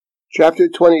Chapter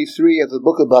 23 of the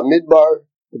book of Bamidbar,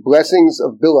 the blessings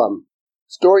of Bilam.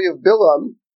 Story of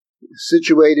Bilam is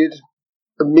situated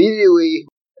immediately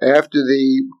after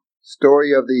the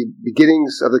story of the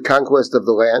beginnings of the conquest of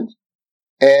the land,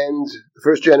 and the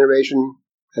first generation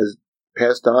has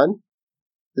passed on.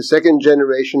 The second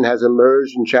generation has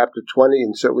emerged in chapter 20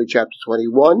 and certainly chapter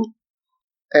 21,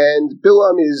 and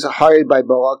Bilam is hired by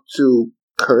Balak to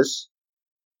curse,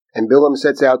 and Bilam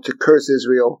sets out to curse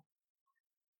Israel.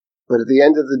 But at the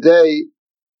end of the day,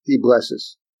 he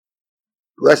blesses.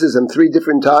 Blesses him 3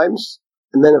 different times,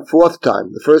 and then a 4th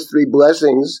time. The first 3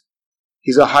 blessings,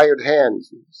 he's a hired hand.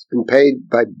 He's been paid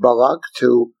by Balak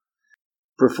to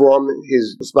perform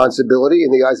his responsibility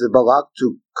in the eyes of Balak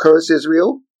to curse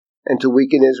Israel and to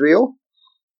weaken Israel.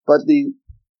 But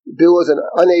Bilam is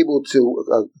unable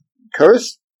to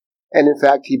curse, and in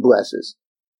fact he blesses.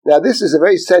 Now this is a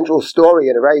very central story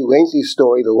and a very lengthy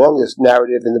story, the longest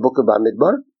narrative in the book of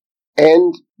Bamidbar.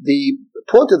 And the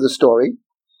point of the story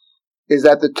is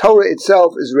that the Torah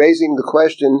itself is raising the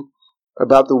question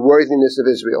about the worthiness of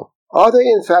Israel. Are they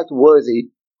in fact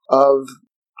worthy of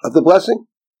the blessing?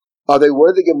 Are they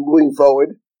worthy of moving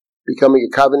forward, becoming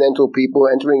a covenantal people,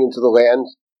 entering into the land?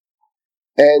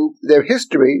 And their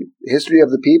history, the history of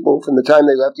the people from the time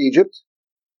they left Egypt,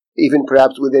 even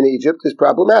perhaps within Egypt, is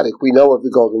problematic. We know of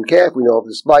the golden calf, we know of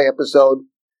the spy episode.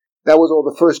 That was all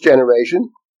the first generation.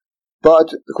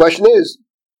 But the question is,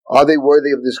 are they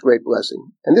worthy of this great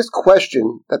blessing? And this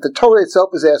question that the Torah itself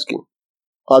is asking,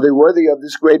 are they worthy of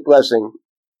this great blessing,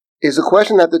 is a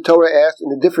question that the Torah asked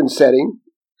in a different setting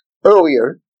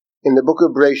earlier in the book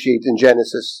of Bereshit in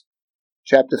Genesis,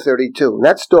 chapter 32. And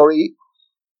that story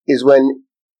is when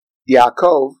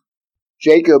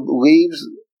Jacob leaves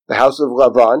the house of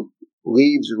Lavan,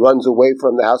 runs away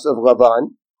from the house of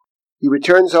Lavan. He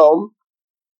returns home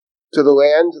to the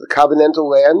land, the covenantal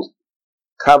land.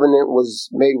 Covenant was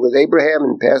made with Abraham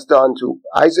and passed on to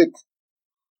Isaac.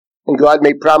 And God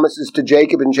made promises to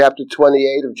Jacob in chapter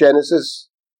 28 of Genesis.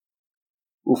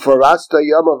 Ufarasta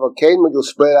yom avakein, when you'll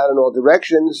spread out in all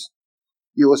directions,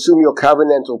 you'll assume your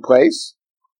covenantal place.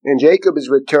 And Jacob is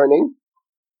returning.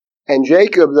 And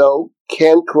Jacob, though,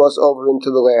 can't cross over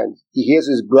into the land. He hears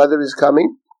his brother is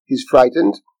coming. He's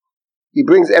frightened. He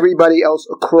brings everybody else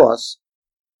across.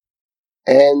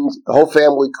 And the whole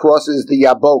family crosses the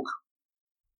Yabok.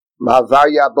 Ma'avar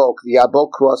Yabok, the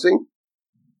Yabok crossing,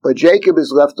 but Jacob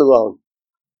is left alone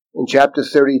in chapter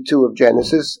 32 of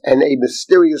Genesis, and a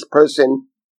mysterious person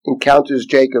encounters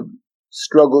Jacob,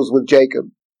 struggles with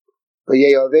Jacob.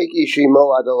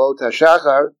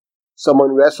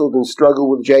 Someone wrestled and struggled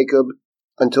with Jacob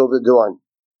until the dawn.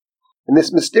 And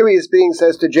this mysterious being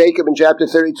says to Jacob in chapter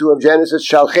 32 of Genesis,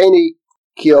 Shalcheni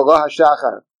ki ora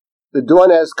hashachar, the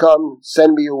dawn has come,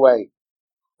 send me away.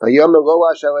 I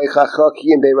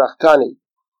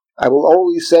will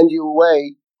only send you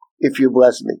away if you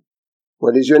bless me.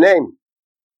 What is your name?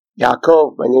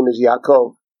 Yaakov. My name is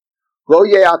Yaakov. Lo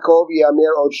Yaakov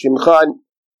yamir od shimchan.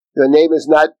 Your name is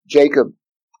not Jacob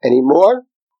anymore,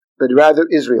 but rather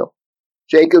Israel.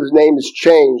 Jacob's name is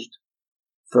changed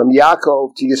from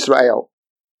Yaakov to Yisrael.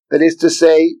 That is to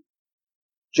say,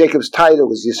 Jacob's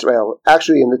title is Yisrael.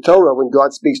 Actually, in the Torah, when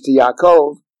God speaks to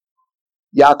Yaakov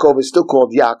is still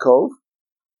called Yaakov,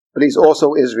 but he's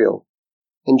also Israel.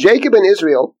 And Jacob and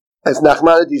Israel, as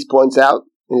Nachmanides points out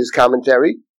in his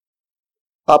commentary,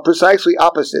 are precisely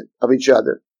opposite of each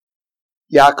other.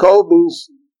 Yaakov means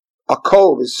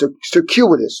akov, is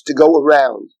circuitous, to go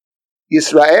around.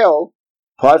 Yisrael,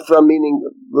 apart from meaning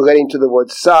relating to the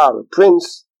word sar, a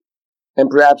prince, and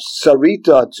perhaps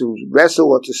sarita, to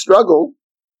wrestle or to struggle,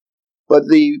 but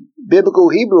the biblical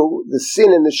Hebrew, the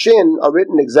sin and the shin, are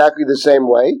written exactly the same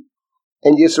way.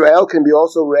 And Yisrael can be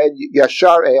also read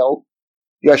Yashar El.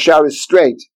 Yashar is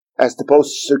straight, as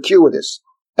opposed to circuitous.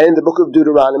 And in the book of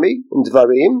Deuteronomy, in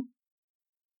Dvarim,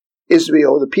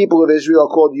 Israel, the people of Israel, are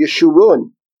called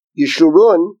Yeshurun.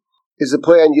 Yeshurun is a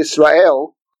play on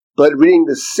Yisrael, but reading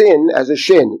the sin as a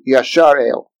shin, Yashar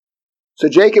El. So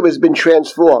Jacob has been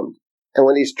transformed. And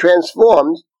when he's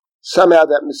transformed, somehow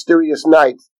that mysterious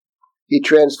night, he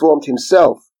transformed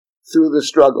himself through the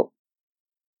struggle.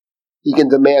 He can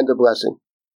demand a blessing.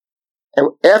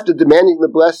 And after demanding the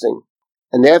blessing,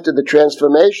 and after the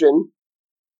transformation,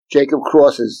 Jacob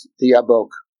crosses the Yabok.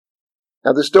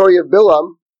 Now the story of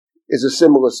Bilam is a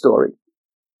similar story.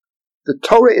 The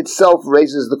Torah itself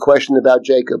raises the question about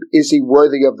Jacob. Is he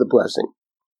worthy of the blessing?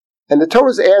 And the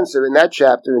Torah's answer in that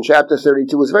chapter, in chapter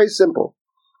 32, is very simple.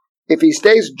 If he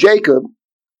stays Jacob,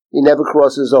 he never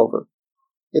crosses over.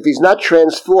 If he's not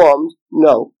transformed,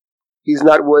 no, he's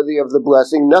not worthy of the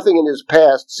blessing. Nothing in his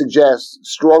past suggests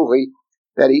strongly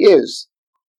that he is.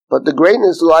 But the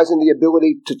greatness lies in the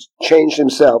ability to change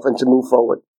himself and to move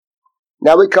forward.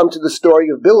 Now we come to the story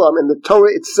of Bilam, and the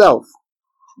Torah itself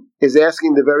is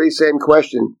asking the very same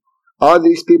question. Are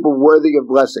these people worthy of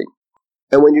blessing?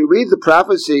 And when you read the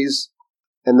prophecies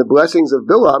and the blessings of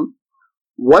Bilam,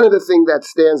 one of the things that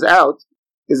stands out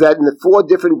is that in the 4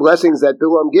 different blessings that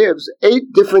Bilam gives,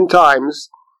 8 different times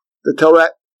the Torah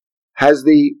has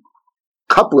the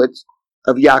couplet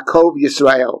of Yaakov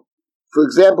Yisrael. For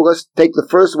example, let's take the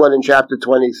first one in chapter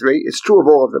 23. It's true of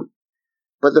all of them.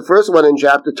 But the first one in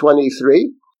chapter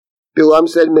 23, Bilam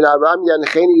said, Min Aram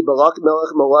yancheni Balak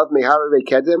melech Moav mehar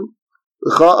vekedem,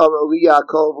 l'cha aroli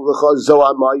Yaakov, l'cha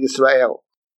zoar ma Yisrael.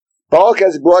 Balak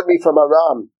has brought me from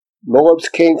Aram, Moab's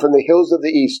king from the hills of the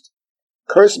east.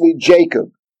 Curse me,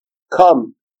 Jacob.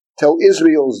 Come, tell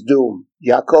Israel's doom,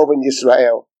 Yaakov and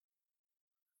Yisrael.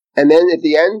 And then at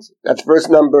the end, that's verse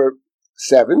number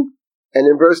 7. And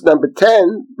in verse number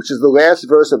 10, which is the last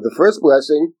verse of the first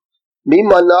blessing,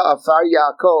 Mimana afar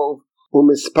Yaakov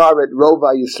umisparet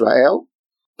rova Yisrael,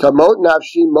 tamot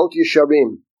nafshi mot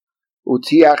yisharim,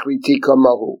 utiach riti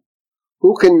kamahu.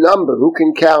 Who can number, who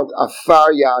can count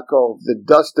afar Yaakov, the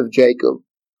dust of Jacob,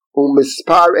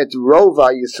 umisparet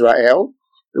rova Yisrael?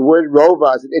 The word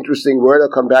rova is an interesting word. I'll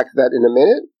come back to that in a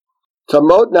minute.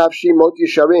 Tamot nafshi mot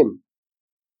yisharim.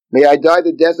 May I die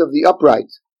the death of the upright.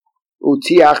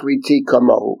 Utiach riti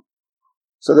kamahu.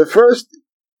 So the first,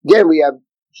 again, we have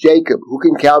Jacob. Who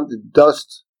can count the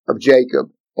dust of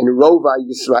Jacob? And rova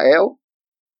Yisrael.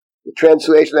 The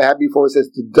translation I had before says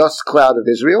the dust cloud of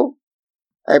Israel.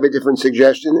 I have a different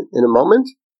suggestion in a moment.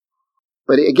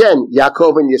 But again,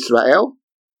 Yaakov and Yisrael.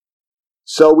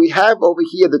 So we have over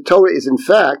here, the Torah is in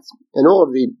fact, and all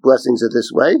of the blessings are this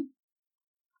way.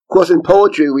 Of course, in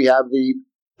poetry, we have the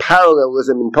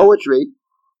parallelism in poetry,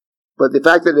 but the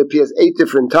fact that it appears 8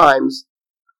 different times,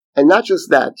 and not just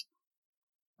that,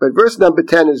 but verse number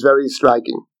 10 is very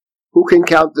striking. Who can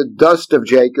count the dust of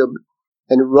Jacob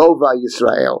and rova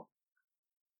Yisrael?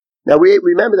 Now we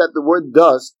remember that the word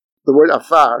dust, the word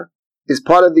afar, is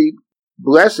part of the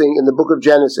blessing in the book of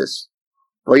Genesis.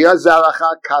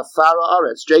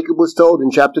 Jacob was told in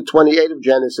chapter 28 of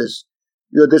Genesis,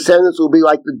 your descendants will be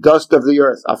like the dust of the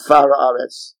earth, afar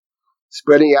haaretz,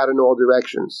 spreading out in all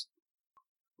directions.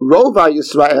 Rova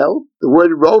Yisrael, the word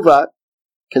rova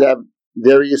can have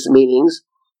various meanings,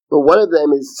 but one of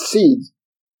them is seed.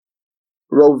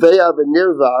 Rovea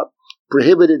v'nirva,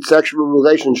 prohibited sexual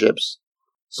relationships.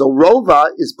 So rova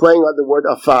is playing on the word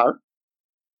afar,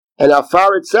 and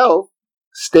afar itself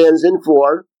stands in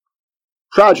for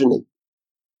progeny.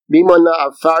 Mimona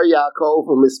afar Yaakov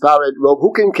umisparet rov.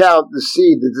 Who can count the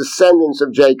seed, the descendants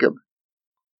of Jacob?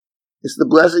 It's the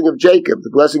blessing of Jacob, the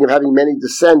blessing of having many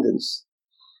descendants.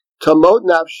 Tamot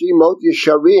nafshi mot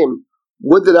yesharim.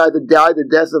 Would that I die the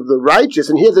death of the righteous.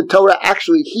 And here the Torah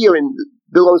actually here in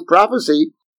Bilam's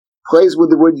prophecy plays with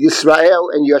the word Yisrael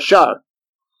and Yashar.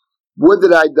 Would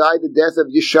that I die the death of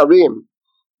Yesharim.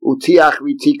 Utiach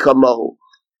riti kamahu.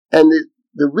 And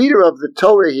the reader of the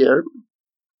Torah here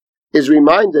is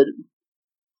reminded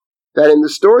that in the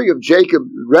story of Jacob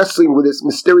wrestling with this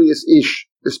mysterious Ish,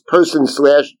 this person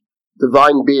 /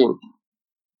 divine being,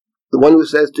 the one who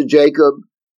says to Jacob,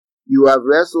 you have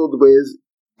wrestled with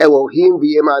Elohim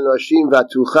v'yim anoshim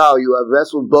v'atuchal, you have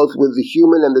wrestled both with the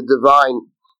human and the divine,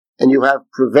 and you have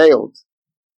prevailed.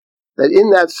 That in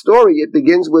that story it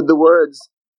begins with the words,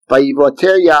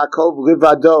 Vayivoter Yaakov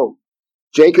livado.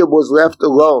 Jacob was left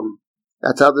alone.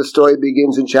 That's how the story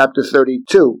begins in chapter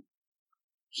 32.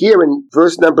 Here in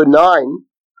verse number 9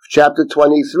 of chapter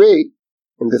 23,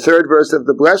 in the 3rd verse of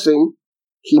the blessing,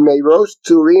 Ki meirosh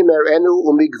turim erenu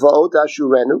umigvaot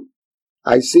ashurenu.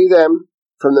 I see them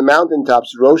from the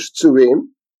mountaintops, Rosh Tzurim,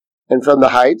 and from the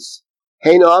heights,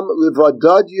 Heinam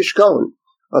livadad yishkon,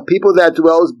 a people that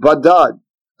dwells badad,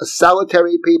 a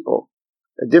solitary people,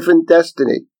 a different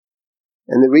destiny.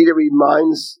 And the reader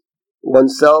reminds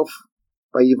oneself,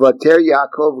 Vayivater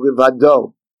Yaakov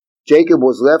livado. Jacob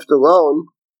was left alone,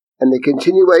 and the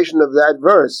continuation of that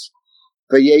verse,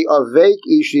 Vayei avek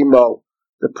ishimo,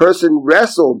 the person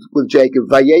wrestled with Jacob,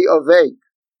 Vayei avek.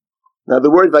 Now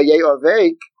the word Vayei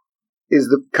avek is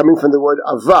coming from the word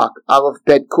avak, aleph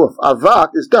bet kuf. Avak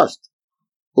is dust.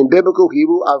 In biblical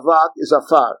Hebrew, avak is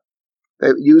afar.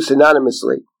 They're used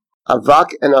synonymously. Avak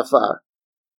and afar.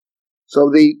 So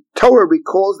the Torah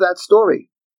recalls that story.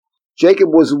 Jacob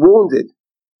was wounded,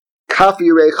 kaf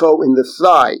yirecho, in the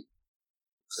thigh.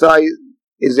 Thigh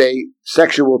is a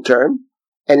sexual term,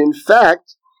 and in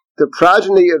fact, the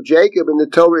progeny of Jacob in the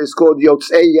Torah is called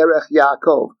Yotzei Yerech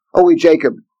Yaakov. Only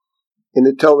Jacob in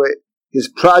the Torah, his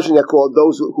progeny are called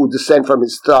those who descend from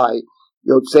his thigh,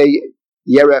 Yotzei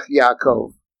Yerech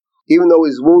Yaakov. even though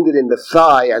he's wounded in the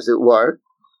thigh, as it were,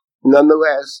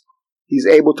 nonetheless, he's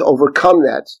able to overcome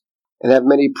that and have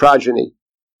many progeny.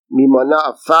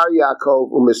 Mimana afar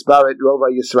Yaakov umisparet rova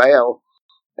Yisrael.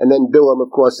 And then Bilam,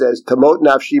 of course, says, Tamot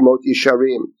nafshi mot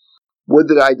yisharim. Would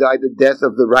that I die the death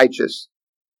of the righteous.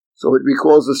 So it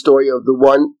recalls the story of the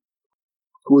one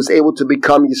who was able to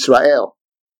become Yisrael.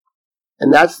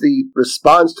 And that's the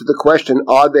response to the question,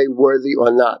 are they worthy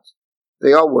or not?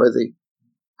 They are worthy.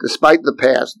 Despite the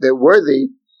past, they're worthy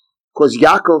because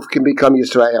Yaakov can become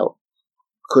Yisrael.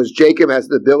 Because Jacob has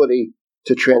the ability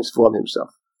to transform himself.